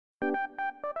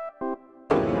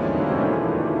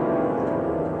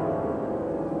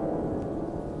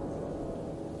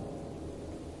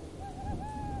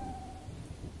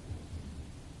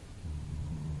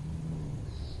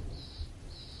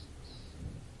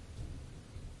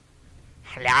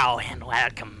Hello and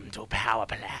welcome to Power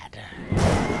Plaid.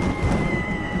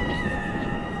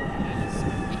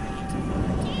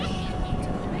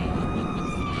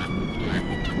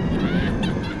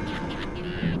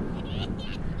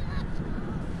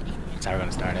 That's how we're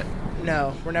gonna start it.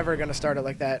 No, we're never gonna start it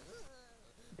like that.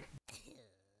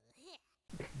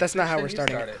 That's not how we're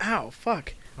starting it. Ow,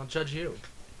 fuck. I'll judge you.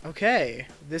 Okay,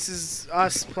 this is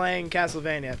us playing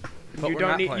Castlevania. But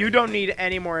You don't need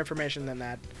any more information than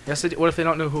that. Yes, what if they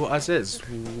don't know who us is?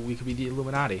 We could be the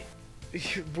Illuminati.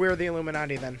 We're the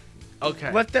Illuminati then.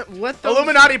 Okay. Let them.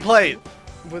 Illuminati Plaid.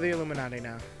 We're the Illuminati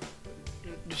now.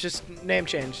 Just name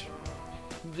change.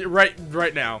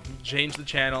 Right now. Change the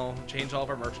channel. Change all of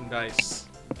our merchandise.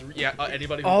 Yeah,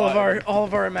 anybody. Who All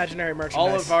of our imaginary merchandise.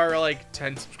 All of our like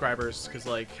 10 subscribers, because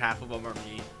like half of them are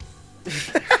me.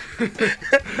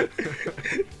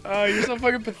 Oh, you're so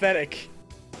fucking pathetic.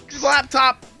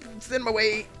 Laptop, it's in my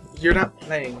way. You're not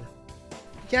playing.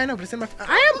 Yeah, I know, but it's in my.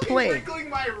 I am playing. Wrinkling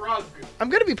my rug. I'm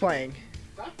gonna be playing.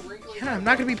 Stop wrinkling. Yeah, I'm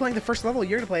not gonna be playing the first level.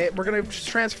 You're gonna play it. We're gonna just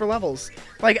transfer levels.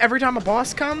 Like every time a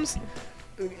boss comes,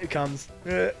 it comes.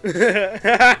 No,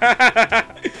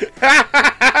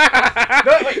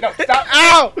 wait, no, stop.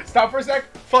 Ow! Stop for a sec.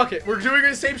 Fuck it. We're doing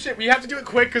the same shit. We have to do it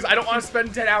quick because I don't want to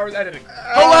spend 10 hours editing.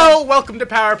 Hello, welcome to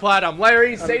Power Plaid. I'm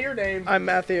Larry. Say your name. I'm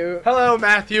Matthew. Hello,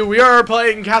 Matthew. We are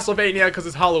playing Castlevania because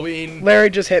it's Halloween. Larry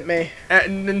just hit me. At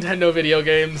Nintendo video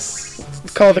games.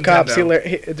 Call the cops.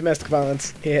 Nintendo. Domestic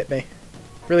violence. He hit me.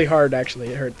 Really hard, actually.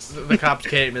 It hurts. The cops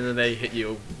came and then they hit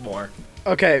you more.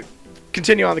 Okay,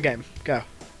 continue on the game. Go.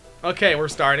 Okay, we're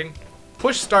starting.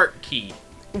 Push start key.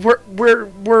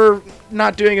 We're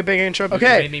not doing a big intro.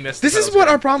 Okay, made me miss the this is title what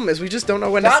screen. our problem is. We just don't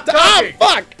know when Stop to talking! Oh,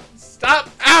 fuck! Stop!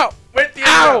 Ow! With the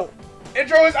intro! Ow!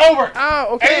 Intro is over!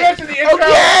 Ow! Any Okay. mention the intro?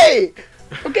 Okay.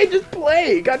 Okay, just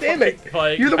play. God damn it!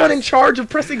 Play. You're the one in charge of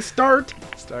pressing start.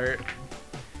 Start.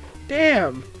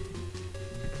 Damn.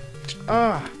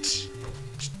 Ah.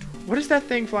 What is that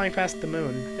thing flying past the moon?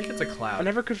 I think it's a cloud. I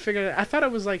never could figure it out. I thought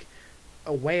it was like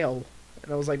a whale.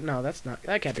 And I was like, no, that's not.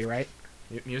 That can't be right.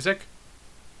 Music?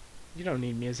 You don't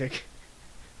need music.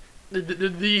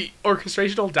 The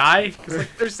orchestration will die? Because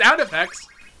like, there's sound effects.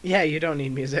 Yeah, you don't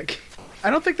need music. I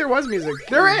don't think there was music.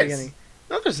 There in the is. beginning.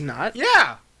 No, there's not.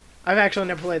 Yeah. I've actually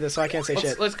never played this, so I can't say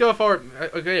shit. Let's go forward.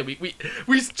 Okay,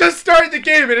 we just started the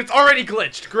game and it's already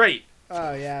glitched. Great.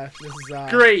 Oh yeah, this is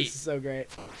Great. This is so great.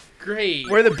 Great.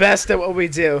 We're the best at what we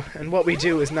do, and what we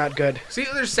do is not good. See,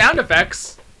 there's sound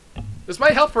effects. This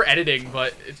might help for editing,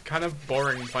 but it's kind of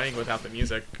boring playing without the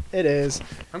music. It is.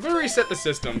 I'm gonna reset the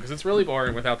system because it's really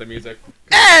boring without the music.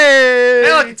 Hey!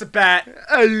 Hey, look, it's a bat.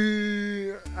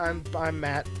 I'm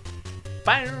Matt.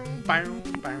 Bow, bow,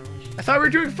 bow. I thought we were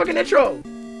doing a fucking intro.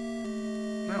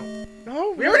 No,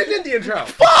 No, we already did the intro.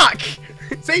 Fuck!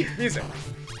 See, music.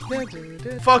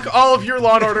 Fuck all of your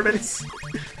lawn ornaments.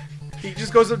 He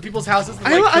just goes to people's houses and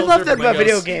like, I kills love their that about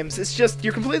flamingos. video games. It's just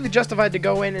you're completely justified to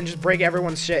go in and just break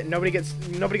everyone's shit. Nobody gets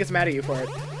mad at you for it.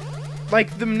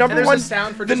 Like the number there's one a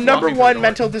sound for the just number walking through one the door.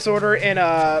 mental disorder in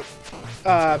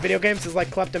video games is like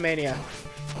kleptomania.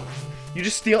 You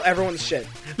just steal everyone's shit.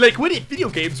 Like, what if video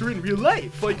games were in real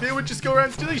life? Like, they would just go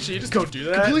around stealing shit. You just don't do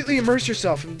that. Completely immerse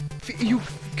yourself and you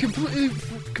completely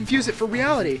confuse it for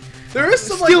reality. There is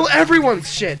some Steal like,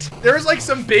 everyone's shit. there is like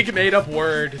some big made-up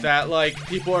word that like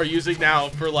people are using now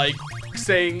for like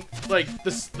saying like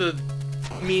the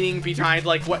meaning behind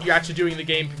like what you're actually doing in the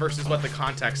game versus what the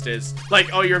context is. Like,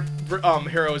 oh, your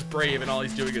hero is brave and all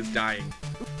he's doing is dying.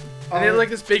 And they have like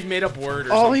this big made-up word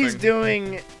or All something. he's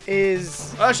doing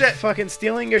is Oh shit! fucking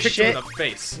stealing your Kicked him shit, in the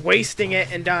face. wasting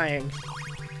it, and dying.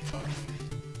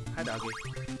 Hi, doggy.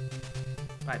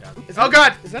 Bye, doggy. Is Oh that-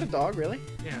 god! Is that a dog, really?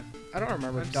 Yeah. I don't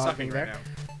remember I'm a dog sucking being right there.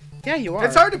 now. Yeah, you are.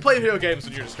 It's hard to play video games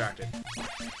when you're distracted.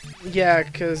 Yeah,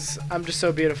 because I'm just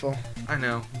so beautiful. I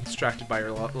know. Distracted by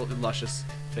your luscious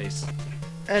face.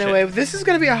 Anyway, this is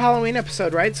going to be a Halloween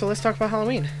episode, right? So let's talk about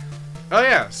Halloween. Oh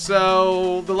yeah,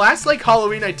 so the last like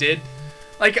Halloween I did,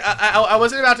 like I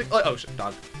wasn't about to. Like, oh shit,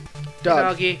 dog.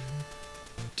 Dog. Doggy.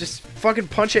 Just fucking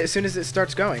punch it as soon as it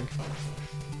starts going.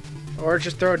 Or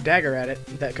just throw a dagger at it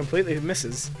that completely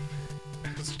misses.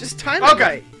 Just time it Okay.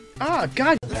 right. Ah,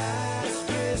 God. Last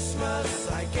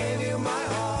Christmas I gave you my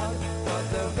heart, but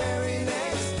the very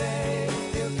next day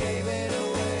you gave it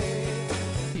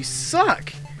away. You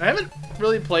suck. I haven't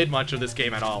really played much of this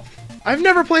game at all. I've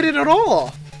never played it at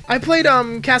all. I played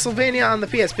Castlevania on the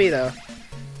PSP though.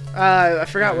 I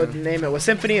forgot what name it was.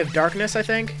 Symphony of Darkness, I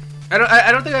think. I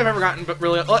don't think I've ever gotten, but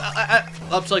really up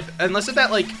to like unless if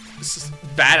that like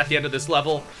bat at the end of this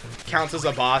level counts as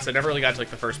a boss. I never really got to like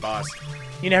the first boss.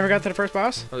 You never got to the first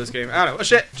boss? of this game. I don't know. Oh,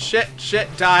 shit,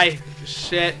 die,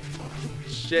 shit,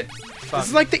 shit. Fuck. This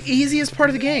is like the easiest part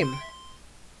of the game.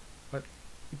 What?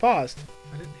 You paused.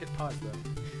 I didn't hit pause though.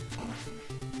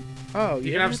 Oh, You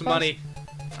you can have didn't some pause? money.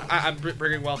 I'm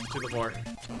bringing wealth to the poor.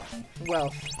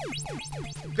 Wealth.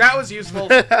 That was useful.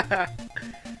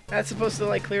 That's supposed to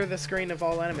like clear the screen of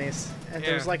all enemies, and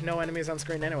Yeah. there's like no enemies on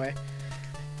screen anyway.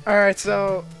 All right,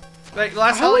 so Like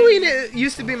last Halloween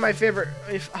used to be my favorite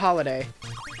holiday,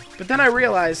 but then I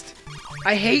realized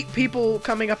I hate people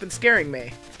coming up and scaring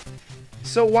me.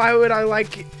 So why would I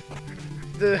like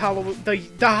the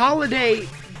holiday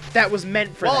that was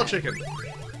meant for Wall that? chicken.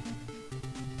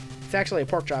 It's actually a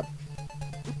pork chop.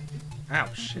 Ow,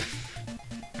 shit.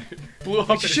 Blew up.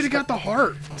 You in should his have got the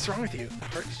heart. What's wrong with you?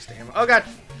 heart. Just ammo. Oh god.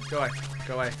 Go away.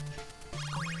 Go away.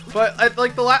 But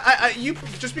like you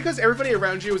just because everybody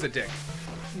around you was a dick.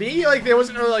 Me, like there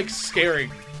wasn't really like scaring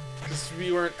because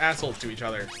we weren't assholes to each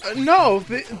other. No,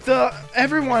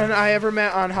 everyone I ever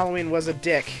met on Halloween was a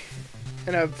dick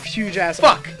and a huge asshole.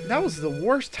 Fuck. That was the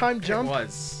worst time It jump.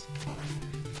 was.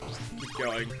 Just keep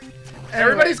going. Anyway,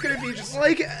 Everybody's gonna be just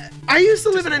like, I used to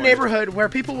live in a disappointed. neighborhood where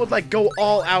people would like go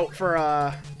all out for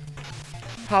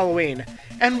Halloween.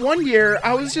 And one year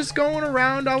I was just going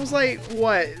around. I was like,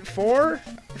 what, 4,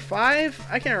 5?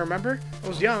 I can't remember. I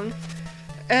was young.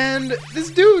 And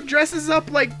this dude dresses up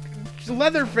like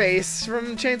Leatherface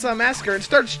from Chainsaw Massacre and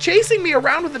starts chasing me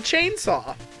around with a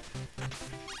chainsaw.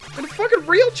 And a fucking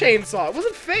real chainsaw. It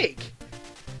wasn't fake.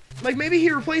 Like, maybe he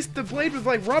replaced the blade with,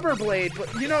 like, rubber blade,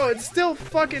 but, you know, it's still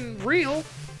fucking real.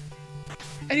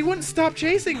 And he wouldn't stop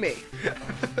chasing me.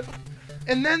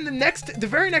 And then the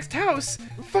very next house,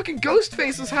 fucking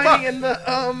Ghostface was hiding in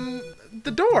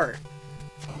the door.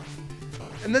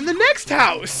 And then the next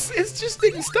house, it just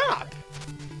didn't stop.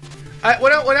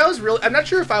 when I was really, I'm not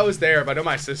sure if I was there, but I know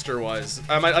my sister was.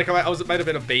 I might have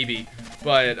been a baby,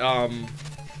 but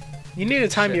You need to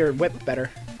time Shit. your whip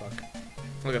better. fuck.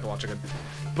 Look at the watch again.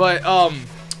 But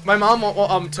my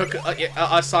mom took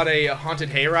us on a haunted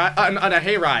hayride, on a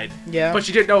hayride. Yeah. But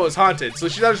she didn't know it was haunted, so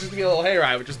she thought it was just gonna be a little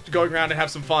hayride, with just going around and have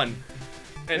some fun.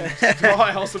 And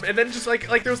and then just like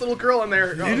there was a little girl on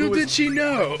there. Little did she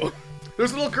know. There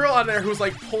was a little girl on there who was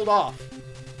like pulled off.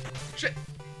 Shit.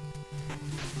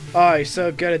 Oh, you're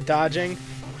so good at dodging.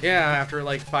 Yeah, after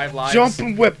like 5 lives. Jump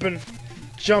and whipping.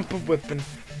 Jump and whipping.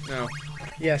 No.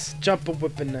 Yes, jump and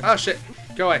whipping. Oh shit.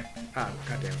 Go away. Ah,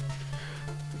 goddamn.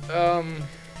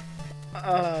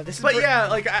 This is But yeah,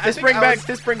 like I This think bring I back was-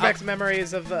 this bring back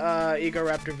memories of the Ego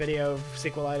Raptor video of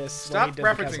sequelitis. Stop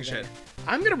referencing shit.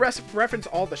 I'm gonna reference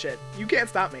all the shit. You can't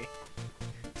stop me.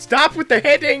 Stop with the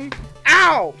hitting!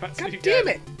 Ow! That's God what you damn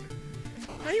get. it!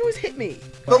 Why do you always hit me?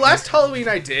 The last Halloween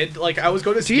I did, like I was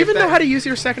going to. Do you even know how to use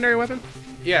your secondary weapon?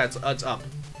 Yeah, it's up.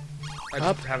 I just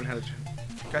Up? haven't had a.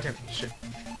 Goddamn shit.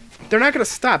 They're not gonna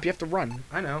stop. You have to run.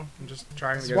 I know. I'm just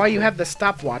trying to That's get. why it. you have the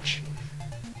stopwatch.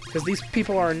 Because these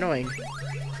people are annoying.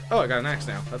 Oh, I got an axe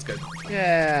now. That's good.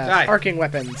 Yeah. Die. Arcing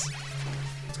weapons.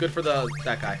 It's good for that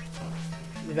guy.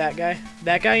 That guy?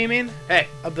 That guy, you mean? Hey,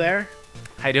 Up there?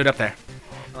 how you doing up there?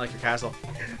 I like your castle.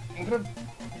 I'm gonna.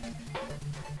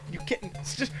 You can't.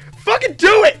 Just fucking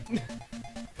do it!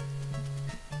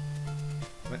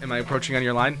 Am I approaching on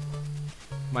your line?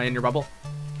 Am I in your bubble?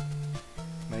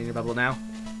 Am I in your bubble now?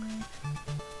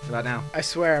 How about now? I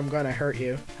swear I'm gonna hurt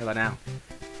you. How about now?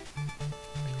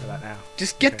 How about now?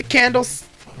 Just get the candles.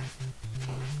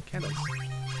 Candles.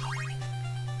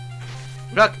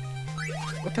 Look!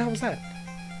 What the hell was that?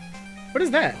 What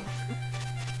is that?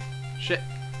 Shit.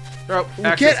 Throw. Well,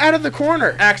 Axes. get out of the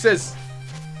corner. Axes.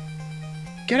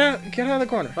 Get out of the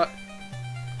corner. Fuck.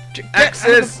 Get out of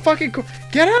Axes. the fucking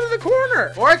get out of the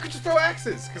corner. Or I could just throw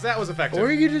axes, because that was effective.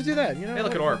 Or you could just do that. You know. Hey,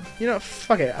 look at orb. You know,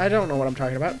 fuck it. I don't know what I'm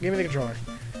talking about. Give me the controller.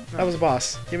 That was a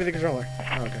boss. Give me the controller.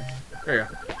 Oh, okay. There you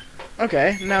go.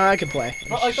 Okay, now I can play.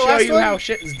 But, like, the Show last you one- how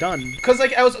shit is done. Because,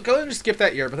 like, I was going to skip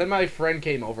that year, but then my friend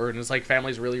came over, and his, like,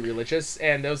 family's really religious,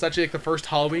 and it was actually, like, the first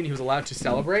Halloween he was allowed to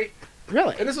celebrate.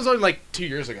 Really? And this was only, like, 2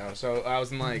 years ago, so I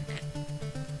was in, like...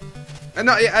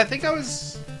 No, yeah, I think I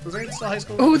was... Was I still high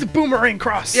school? Oh, the boomerang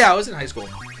cross. Yeah, I was in high school.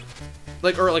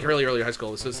 Like, or, like, early high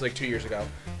school. This was, like, 2 years ago.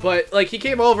 But, like, he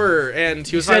came over, and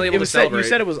he was finally able to celebrate. You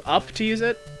said it was up to use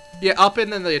it. Yeah, up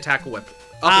and then the attack whip.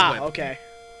 Up and whip. Okay.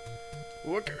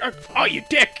 Oh, you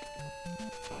dick.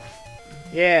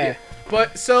 Yeah.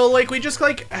 But so like we just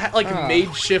like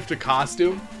made shift a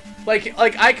costume, like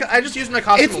I just used my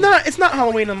costume. It's not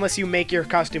Halloween unless you make your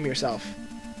costume yourself.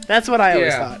 That's what I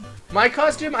always thought. My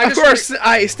costume. Of course,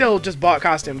 I still just bought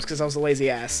costumes because I was a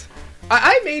lazy ass.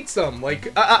 I made some.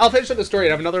 Like, I'll finish up the story.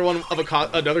 I have another one of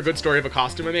another good story of a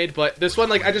costume I made. But this one,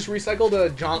 like, I just recycled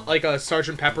a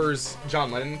Sergeant Pepper's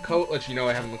John Lennon coat, which you know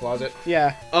I have in the closet.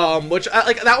 Yeah. Which I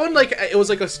like that one. Like, it was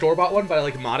like a store-bought one, but I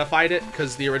like modified it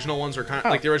because the original ones were kind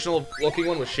of like the original looking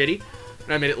one was shitty,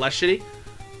 and I made it less shitty.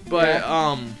 But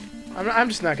yeah. I'm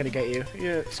just not gonna get you.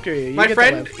 Yeah, screw you. My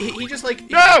friend, he just like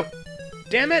no.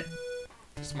 Damn it.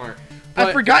 Smart.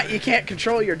 I forgot you can't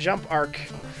control your jump arc.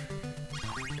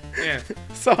 Yeah.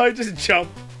 So I just jump.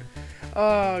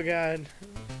 Oh god.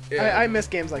 Yeah. I miss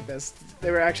games like this.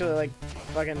 They were actually like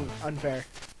fucking unfair.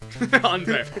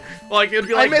 Unfair. Like it'd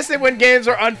be like I miss it when games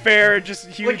are unfair, just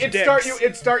huge like dicks.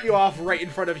 it'd start you off right in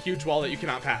front of a huge wall that you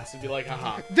cannot pass. It'd be like,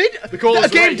 haha. The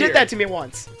game did that to me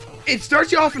once. It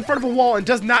starts you off in front of a wall and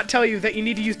does not tell you that you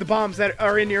need to use the bombs that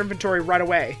are in your inventory right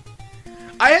away.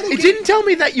 It didn't tell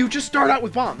me that you just start out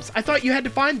with bombs. I thought you had to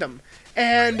find them.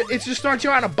 And it just starts you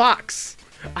out in a box.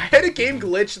 I had a game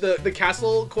glitch, the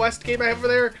Castle Quest game I have over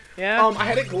there. Yeah. I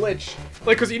had a glitch.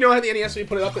 Like, because you know how the NES, when you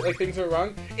put it up, like, things are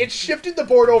wrong? It shifted the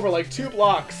board over, like, 2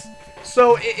 blocks.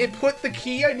 So it put the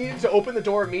key I needed to open the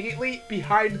door immediately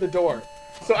behind the door.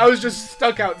 So I was just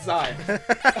stuck outside.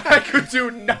 I could do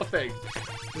nothing.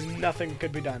 Nothing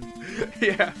could be done.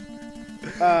 Yeah.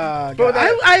 But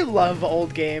I love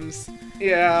old games.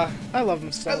 Yeah. I love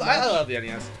them so much. I love the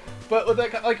NES. But with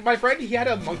like my friend, he had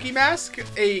a monkey mask,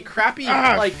 a crappy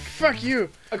fuck you,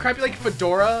 a crappy like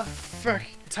fedora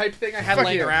type thing I had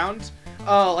laying around,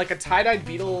 like a tie-dyed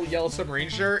Beetle Yellow Submarine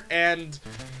shirt, and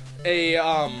a you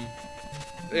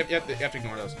have to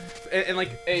ignore those, and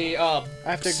like a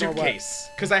suitcase,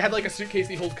 because I had like a suitcase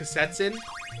he hold cassettes in,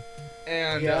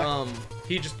 and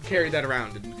he just carried that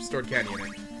around and stored candy in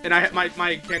it, and I had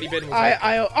my candy bin was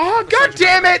oh god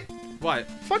damn it! What?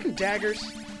 Fucking daggers.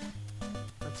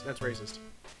 That's racist.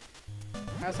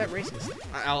 How's that racist?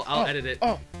 I'll edit it.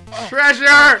 Oh.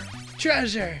 Treasure!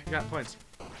 Treasure! You got points.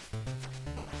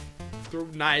 Throw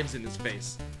knives in his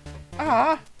face.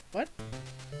 What?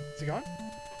 Is he gone?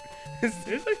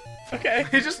 Seriously? Okay.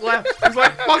 He just left. He's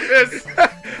like, fuck this!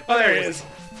 Oh, there he is.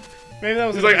 Maybe that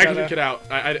was He's like, I can get out.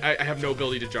 I have no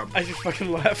ability to jump. I just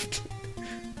fucking left.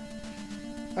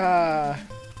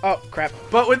 Oh, crap.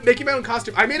 But with making my own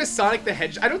costume, I made a Sonic the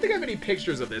Hedgehog. I don't think I have any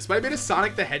pictures of this, but I made a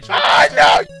Sonic the Hedgehog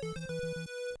costume.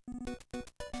 No!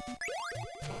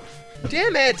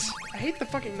 Damn it! I hate the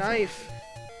fucking knife.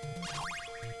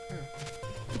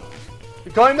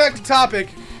 Going back to topic,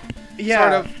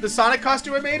 yeah. sort of, the Sonic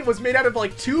costume I made was made out of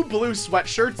like 2 blue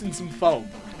sweatshirts and some foam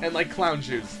and like clown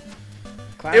shoes.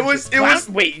 It was.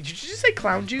 Wait, did you just say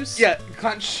clown juice? Yeah,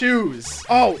 clown shoes.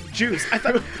 Oh, juice. I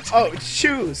thought. Oh,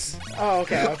 shoes. Oh,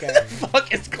 okay, okay. What the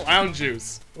fuck is clown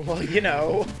juice? Well, you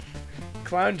know,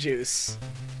 clown juice.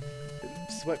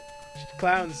 It's what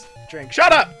clowns drink.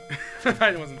 Shut up!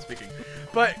 I wasn't speaking.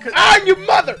 But you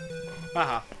mother!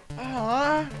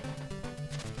 Haha.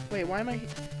 Wait, why am I?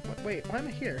 Wait, why am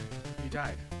I here? You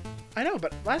died. I know,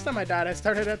 but last time I died, I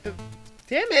started at the.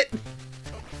 Damn it!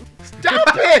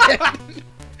 Stop it!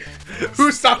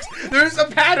 Who sucks? There's a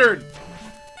pattern.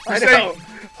 I know.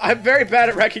 I'm very bad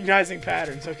at recognizing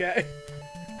patterns. Okay.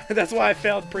 That's why I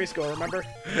failed preschool. Remember?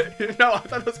 No, I thought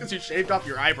that was because you shaved off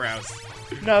your eyebrows.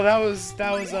 No, that was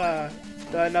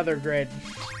another grade.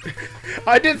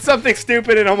 I did something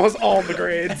stupid in almost all the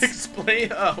grades. Explain.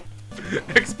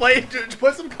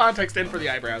 Put some context in for the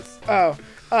eyebrows. Oh.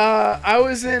 I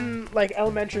was in like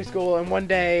elementary school, and one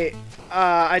day,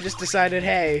 I just decided,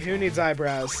 hey, who needs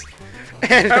eyebrows?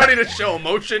 And I don't need to show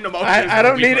emotion. I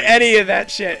don't need any of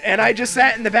that shit. And I just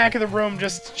sat in the back of the room,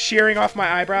 just shearing off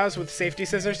my eyebrows with safety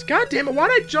scissors. God damn it! Why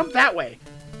did I jump that way?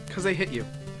 Because they hit you.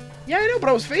 Yeah, I know, but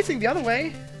I was facing the other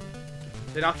way.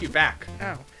 They knock you back.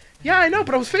 Ow. Yeah, I know,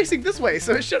 but I was facing this way,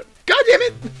 so it should. God damn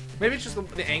it! Maybe it's just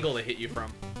the angle they hit you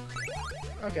from.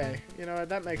 Okay, you know what?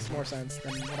 That makes more sense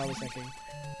than what I was thinking.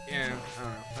 Yeah, I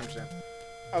don't know. I understand.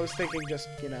 I was thinking just,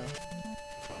 you know,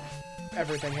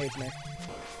 everything hates me.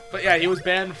 But yeah, he was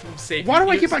banned from safety. Why do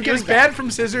I keep on getting He was banned from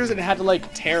scissors and had to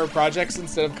like tear projects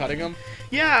instead of cutting them.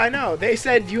 Yeah, I know. They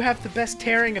said you have the best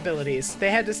tearing abilities.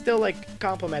 They had to still like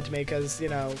compliment me because, you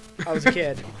know, I was a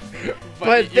kid.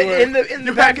 but in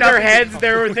the back of their heads,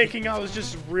 they were thinking I was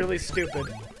just really stupid.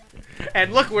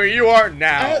 And look where you are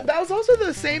now. That was also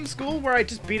the same school where I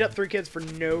just beat up 3 kids for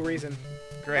no reason.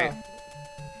 Great.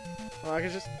 Well,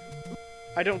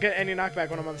 I don't get any knockback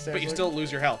when I'm on the stairs. But you still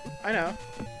lose your health. I know.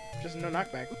 Just no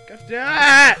knockback.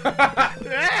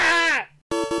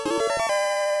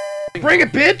 Bring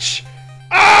it, bitch!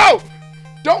 Oh!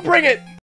 Don't bring it!